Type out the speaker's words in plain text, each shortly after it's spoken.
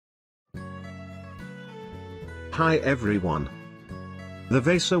Hi everyone. The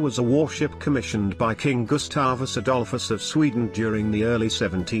Vasa was a warship commissioned by King Gustavus Adolphus of Sweden during the early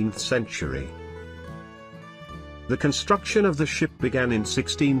 17th century. The construction of the ship began in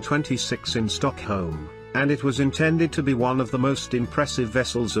 1626 in Stockholm, and it was intended to be one of the most impressive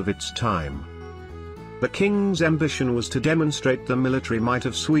vessels of its time. The king's ambition was to demonstrate the military might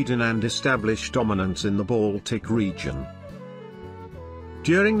of Sweden and establish dominance in the Baltic region.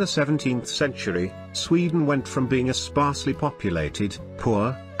 During the 17th century, Sweden went from being a sparsely populated,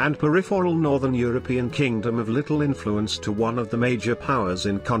 poor, and peripheral northern European kingdom of little influence to one of the major powers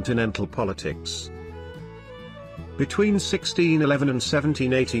in continental politics. Between 1611 and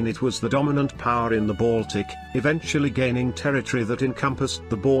 1718 it was the dominant power in the Baltic, eventually gaining territory that encompassed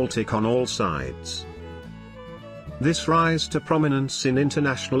the Baltic on all sides. This rise to prominence in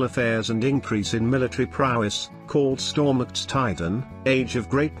international affairs and increase in military prowess, called Stormaktstiden, Age of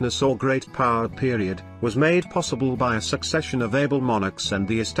Greatness or Great Power period, was made possible by a succession of able monarchs and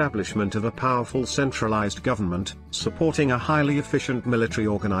the establishment of a powerful centralized government, supporting a highly efficient military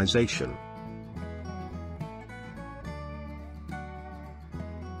organization.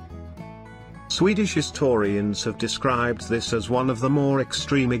 Swedish historians have described this as one of the more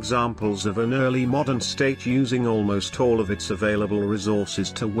extreme examples of an early modern state using almost all of its available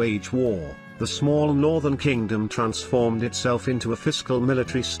resources to wage war. The small northern kingdom transformed itself into a fiscal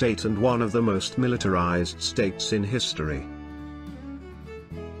military state and one of the most militarized states in history.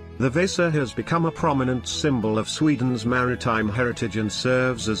 The Vasa has become a prominent symbol of Sweden's maritime heritage and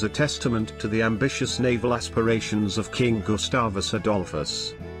serves as a testament to the ambitious naval aspirations of King Gustavus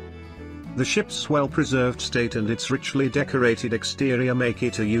Adolphus. The ship's well-preserved state and its richly decorated exterior make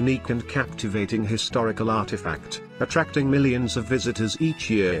it a unique and captivating historical artifact, attracting millions of visitors each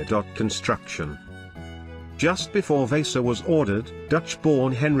year. Construction. Just before Vasa was ordered,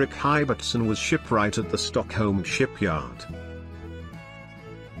 Dutch-born Henrik Heibertson was shipwright at the Stockholm shipyard.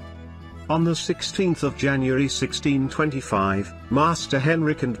 On the 16th of January 1625, Master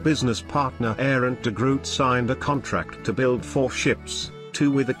Henrik and business partner Arent de Groot signed a contract to build 4 ships, 2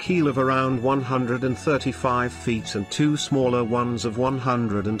 with a keel of around 135 feet and 2 smaller ones of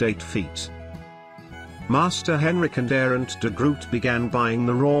 108 feet. Master Henrik and Arent de Groot began buying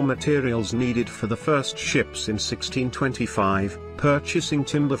the raw materials needed for the first ships in 1625, purchasing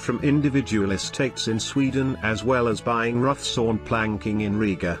timber from individual estates in Sweden as well as buying rough-sawn planking in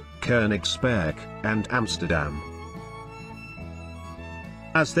Riga, Königsberg, and Amsterdam.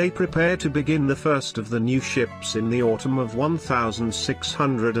 As they prepare to begin the first of the new ships in the autumn of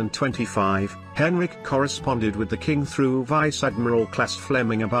 1625, Henrik corresponded with the king through Vice Admiral class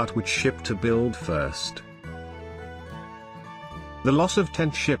Fleming about which ship to build first. The loss of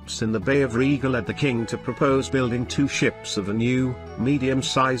 10 ships in the Bay of Riga led the king to propose building 2 ships of a new, medium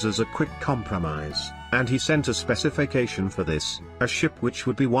size as a quick compromise, and he sent a specification for this, a ship which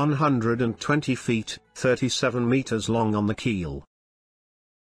would be 120 feet, 37 meters long on the keel.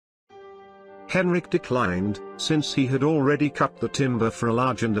 Henrik declined, since he had already cut the timber for a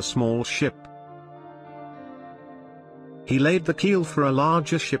large and a small ship. He laid the keel for a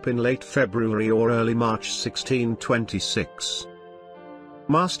larger ship in late February or early March 1626.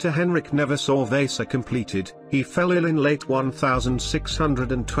 Master Henrik never saw Vasa completed. He fell ill in late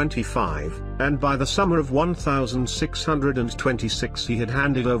 1625, and by the summer of 1626 he had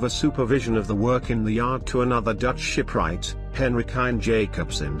handed over supervision of the work in the yard to another Dutch shipwright, Henrik Hein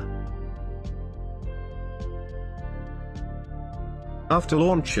Jacobsen. After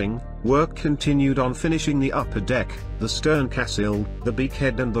launching, work continued on finishing the upper deck, the stern castle, the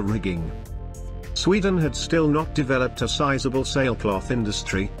beakhead and the rigging. Sweden had still not developed a sizable sailcloth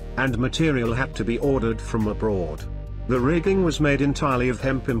industry, and material had to be ordered from abroad. The rigging was made entirely of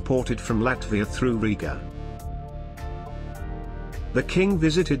hemp imported from Latvia through Riga. The king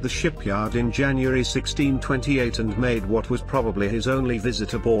visited the shipyard in January 1628 and made what was probably his only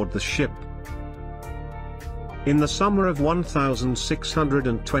visit aboard the ship. In the summer of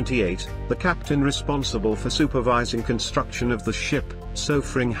 1628, the captain responsible for supervising construction of the ship,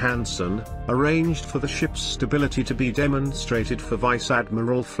 Sofring Hansen, arranged for the ship's stability to be demonstrated for Vice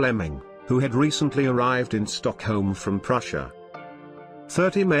Admiral Fleming, who had recently arrived in Stockholm from Prussia.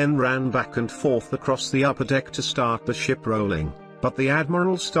 30 men ran back and forth across the upper deck to start the ship rolling, but the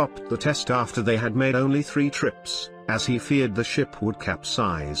admiral stopped the test after they had made only 3 trips, as he feared the ship would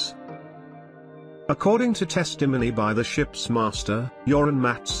capsize. According to testimony by the ship's master, Göran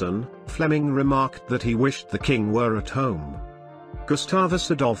Mattsson, Fleming remarked that he wished the king were at home. Gustavus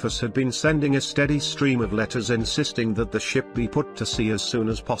Adolphus had been sending a steady stream of letters insisting that the ship be put to sea as soon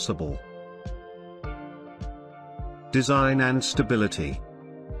as possible. Design and stability.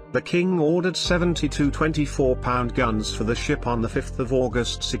 The king ordered 72 24-pound guns for the ship on the 5th of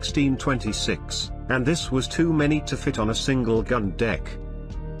August 1626, and this was too many to fit on a single gun deck.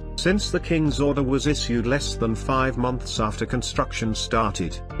 Since the king's order was issued less than 5 months after construction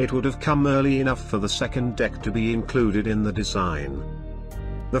started, it would have come early enough for the second deck to be included in the design.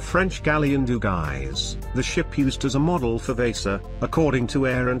 The French galleon du Guise, the ship used as a model for Vasa, according to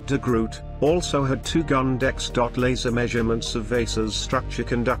Arendt de Groot, also had 2 gun decks. Laser measurements of Vasa's structure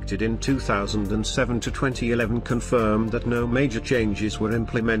conducted in 2007 to 2011 confirmed that no major changes were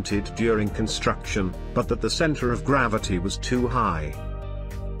implemented during construction, but that the center of gravity was too high.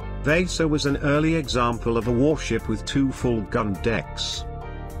 Vasa was an early example of a warship with 2 full gun decks.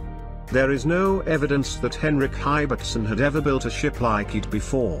 There is no evidence that Henrik Heibertson had ever built a ship like it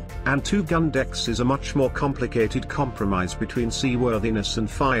before, and 2 gun decks is a much more complicated compromise between seaworthiness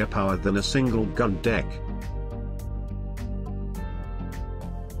and firepower than a single gun deck.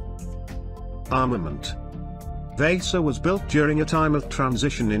 Armament. Vasa was built during a time of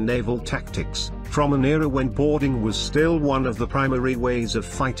transition in naval tactics, from an era when boarding was still one of the primary ways of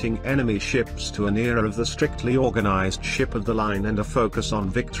fighting enemy ships to an era of the strictly organized ship of the line and a focus on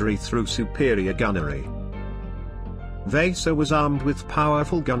victory through superior gunnery. Vasa was armed with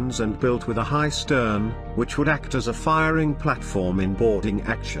powerful guns and built with a high stern, which would act as a firing platform in boarding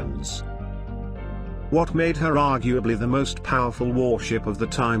actions. What made her arguably the most powerful warship of the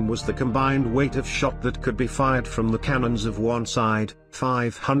time was the combined weight of shot that could be fired from the cannons of one side,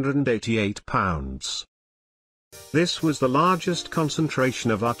 588 pounds. This was the largest concentration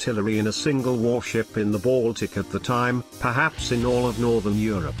of artillery in a single warship in the Baltic at the time, perhaps in all of Northern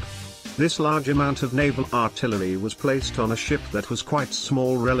Europe. This large amount of naval artillery was placed on a ship that was quite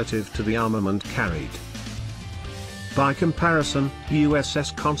small relative to the armament carried. By comparison,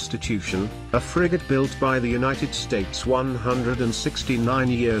 USS Constitution, a frigate built by the United States 169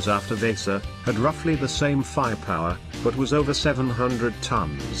 years after Vasa, had roughly the same firepower, but was over 700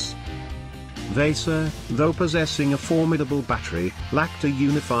 tons. Vasa, though possessing a formidable battery, lacked a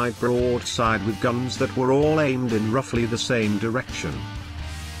unified broadside with guns that were all aimed in roughly the same direction.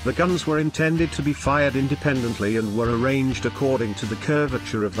 The guns were intended to be fired independently and were arranged according to the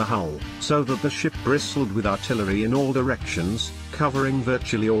curvature of the hull, so that the ship bristled with artillery in all directions, covering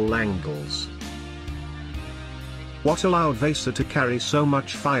virtually all angles. What allowed Vasa to carry so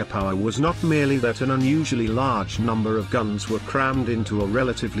much firepower was not merely that an unusually large number of guns were crammed into a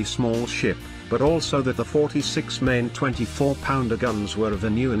relatively small ship, but also that the 46 main 24-pounder guns were of a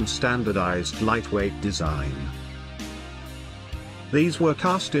new and standardized lightweight design. These were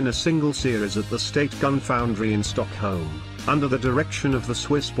cast in a single series at the State Gun Foundry in Stockholm, under the direction of the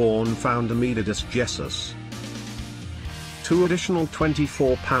Swiss-born founder Adolphus Jesus. 2 additional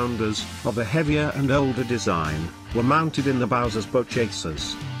 24-pounders, of a heavier and older design, were mounted in the bows as boat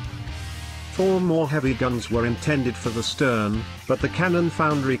chasers. 4 more heavy guns were intended for the stern, but the cannon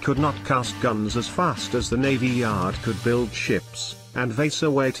foundry could not cast guns as fast as the Navy Yard could build ships, and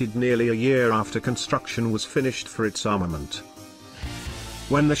Vasa waited nearly a year after construction was finished for its armament.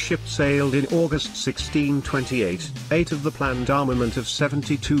 When the ship sailed in August 1628, 8 of the planned armament of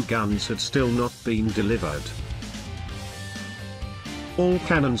 72 guns had still not been delivered. All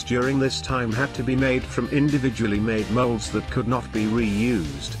cannons during this time had to be made from individually made molds that could not be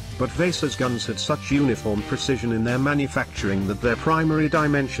reused, but Vasa's guns had such uniform precision in their manufacturing that their primary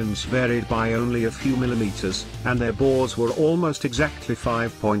dimensions varied by only a few millimeters, and their bores were almost exactly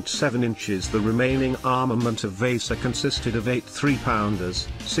 5.7 inches. The remaining armament of Vasa consisted of 8 3-pounders,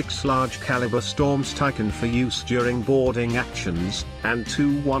 6 large-caliber storms taken for use during boarding actions, and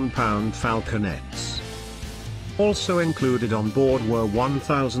 2 1-pound falconets. Also included on board were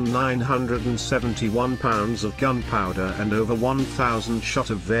 1,971 pounds of gunpowder and over 1,000 shot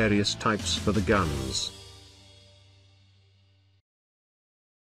of various types for the guns.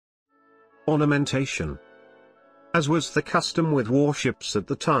 Ornamentation. As was the custom with warships at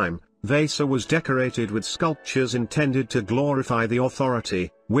the time, Vasa was decorated with sculptures intended to glorify the authority,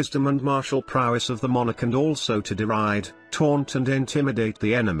 wisdom and martial prowess of the monarch and also to deride, taunt and intimidate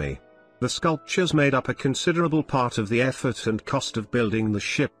the enemy. The sculptures made up a considerable part of the effort and cost of building the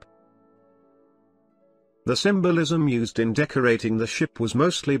ship. The symbolism used in decorating the ship was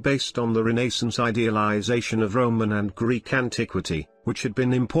mostly based on the Renaissance idealization of Roman and Greek antiquity, which had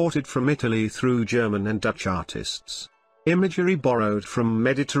been imported from Italy through German and Dutch artists. Imagery borrowed from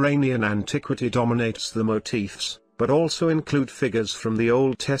Mediterranean antiquity dominates the motifs, but also include figures from the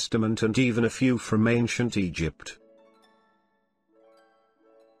Old Testament and even a few from ancient Egypt.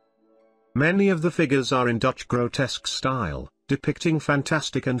 Many of the figures are in Dutch grotesque style, depicting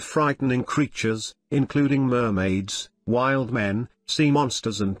fantastic and frightening creatures, including mermaids, wild men, sea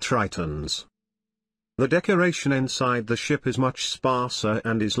monsters and tritons. The decoration inside the ship is much sparser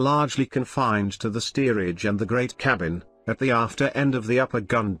and is largely confined to the steerage and the great cabin, at the after end of the upper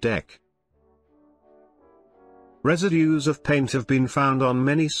gun deck. Residues of paint have been found on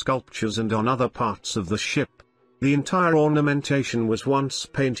many sculptures and on other parts of the ship. The entire ornamentation was once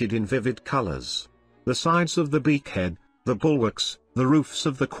painted in vivid colors. The sides of the beakhead, the bulwarks, the roofs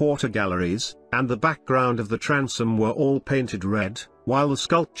of the quarter galleries, and the background of the transom were all painted red, while the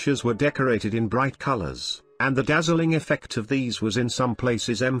sculptures were decorated in bright colors, and the dazzling effect of these was in some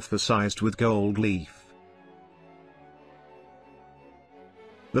places emphasized with gold leaf.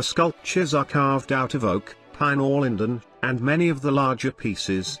 The sculptures are carved out of oak, pine or linden, and many of the larger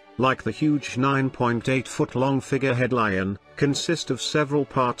pieces, like the huge 9.8-foot-long figurehead lion, consist of several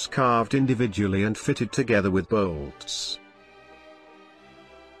parts carved individually and fitted together with bolts.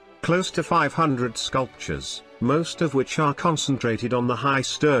 Close to 500 sculptures, most of which are concentrated on the high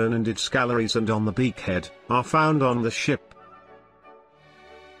stern and its galleries and on the beakhead, are found on the ship.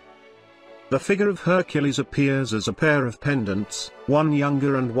 The figure of Hercules appears as a pair of pendants, one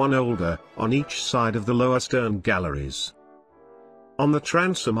younger and one older, on each side of the lower stern galleries. On the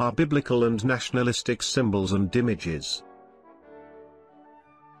transom are biblical and nationalistic symbols and images.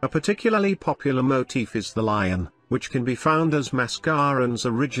 A particularly popular motif is the lion, which can be found as mascarons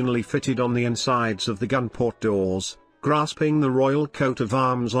originally fitted on the insides of the gunport doors, grasping the royal coat of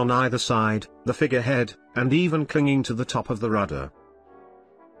arms on either side, the figurehead, and even clinging to the top of the rudder.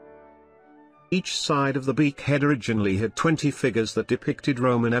 Each side of the beakhead originally had 20 figures that depicted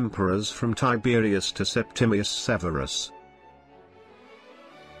Roman emperors from Tiberius to Septimius Severus.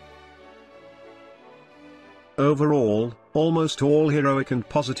 Overall, almost all heroic and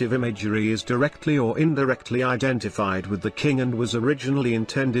positive imagery is directly or indirectly identified with the king and was originally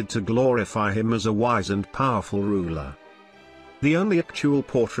intended to glorify him as a wise and powerful ruler. The only actual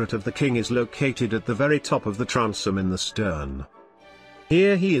portrait of the king is located at the very top of the transom in the stern.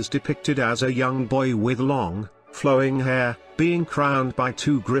 Here he is depicted as a young boy with long, flowing hair, being crowned by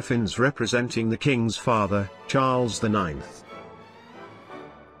two griffins representing the king's father, Charles IX.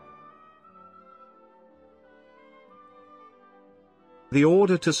 The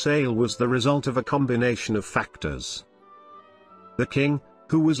order to sail was the result of a combination of factors. The king,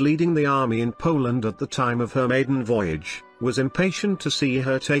 who was leading the army in Poland at the time of her maiden voyage, was impatient to see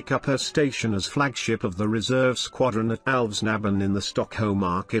her take up her station as flagship of the reserve squadron at Alvsnabben in the Stockholm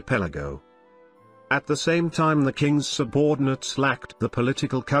archipelago. At the same time, the king's subordinates lacked the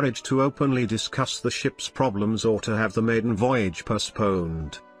political courage to openly discuss the ship's problems or to have the maiden voyage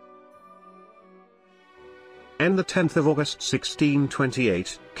postponed. On the 10th of August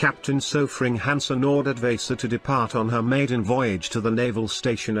 1628, Captain Sofring Hansen ordered Vasa to depart on her maiden voyage to the naval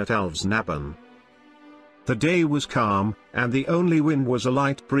station at Alvsnabben. The day was calm, and the only wind was a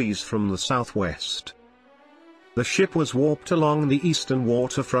light breeze from the southwest. The ship was warped along the eastern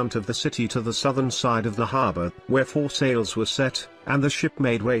waterfront of the city to the southern side of the harbour, where foresails were set, and the ship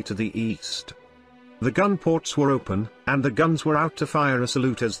made way to the east. The gun ports were open, and the guns were out to fire a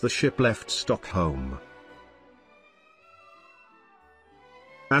salute as the ship left Stockholm.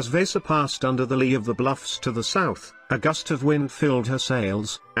 As Vasa passed under the lee of the bluffs to the south, a gust of wind filled her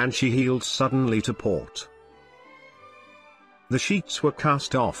sails, and she heeled suddenly to port. The sheets were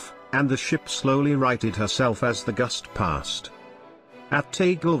cast off, and the ship slowly righted herself as the gust passed. At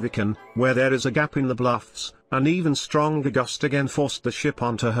Tegelviken, where there is a gap in the bluffs, an even stronger gust again forced the ship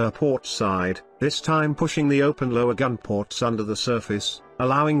onto her port side, this time pushing the open lower gun ports under the surface,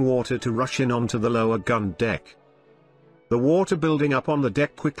 allowing water to rush in onto the lower gun deck. The water building up on the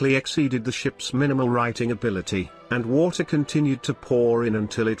deck quickly exceeded the ship's minimal righting ability, and water continued to pour in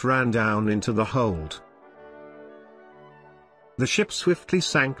until it ran down into the hold. The ship swiftly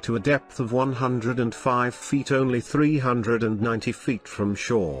sank to a depth of 105 feet, only 390 feet from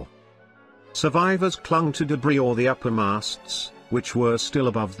shore. Survivors clung to debris or the upper masts, which were still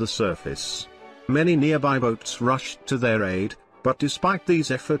above the surface. Many nearby boats rushed to their aid, but despite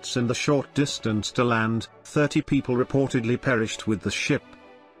these efforts and the short distance to land, 30 people reportedly perished with the ship.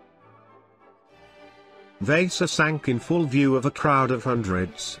 Vasa sank in full view of a crowd of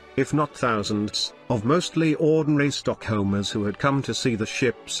hundreds, if not thousands, of mostly ordinary Stockholmers who had come to see the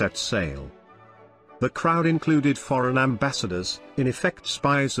ship set sail. The crowd included foreign ambassadors, in effect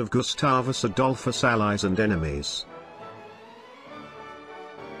spies of Gustavus Adolphus' allies and enemies.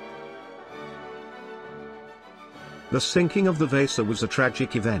 The sinking of the Vasa was a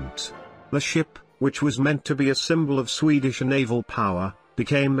tragic event. The ship, which was meant to be a symbol of Swedish naval power,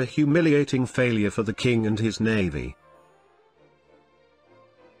 became a humiliating failure for the king and his navy.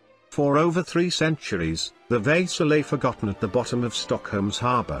 For over 3 centuries, the Vasa lay forgotten at the bottom of Stockholm's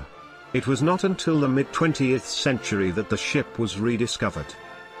harbour. It was not until the mid-20th century that the ship was rediscovered.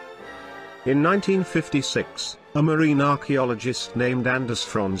 In 1956, a marine archaeologist named Anders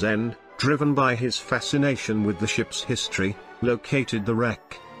Franzen, driven by his fascination with the ship's history, located the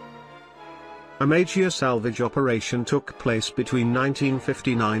wreck. A major salvage operation took place between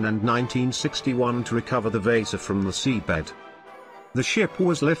 1959 and 1961 to recover the Vasa from the seabed. The ship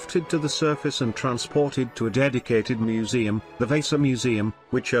was lifted to the surface and transported to a dedicated museum, the Vasa Museum,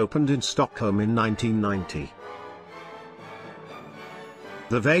 which opened in Stockholm in 1990.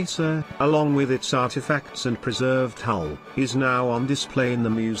 The Vasa, along with its artifacts and preserved hull, is now on display in the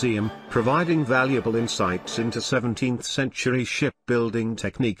museum, providing valuable insights into 17th century shipbuilding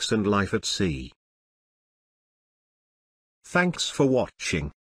techniques and life at sea. Thanks for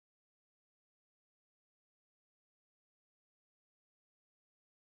watching.